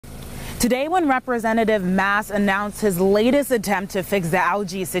Today, when Representative Mass announced his latest attempt to fix the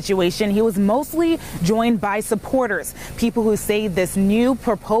algae situation, he was mostly joined by supporters, people who say this new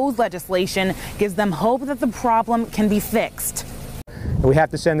proposed legislation gives them hope that the problem can be fixed. We have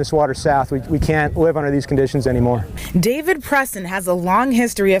to send this water south. We can't live under these conditions anymore. David Preston has a long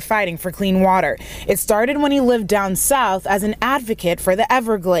history of fighting for clean water. It started when he lived down south as an advocate for the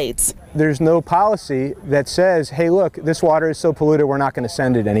Everglades. There's no policy that says, hey, look, this water is so polluted, we're not going to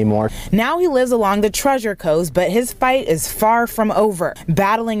send it anymore. Now he lives along the Treasure Coast, but his fight is far from over,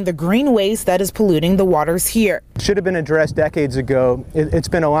 battling the green waste that is polluting the waters here. It should have been addressed decades ago. It's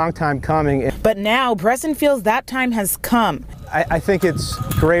been a long time coming. But now Preston feels that time has come. I think it's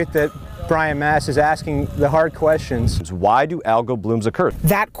great that Brian Mass is asking the hard questions. Why do algal blooms occur?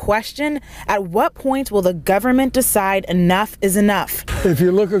 That question, at what point will the government decide enough is enough? If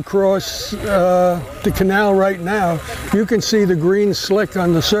you look across the canal right now, you can see the green slick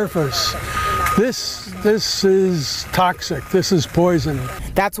on the surface. This is toxic. This is poison.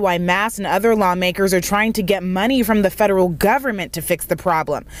 That's why Mass and other lawmakers are trying to get money from the federal government to fix the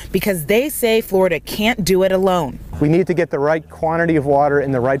problem, because they say Florida can't do it alone. We need to get the right quantity of water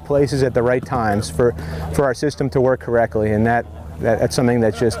in the right places at the right times for our system to work correctly, and that's something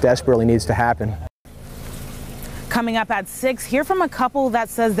that just desperately needs to happen. Coming up at 6, hear from a couple that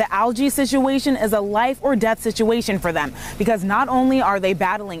says the algae situation is a life or death situation for them, because not only are they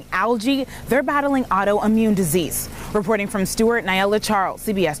battling algae, they're battling autoimmune disease. Reporting from Stewart, Nyela Charles,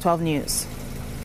 CBS 12 News.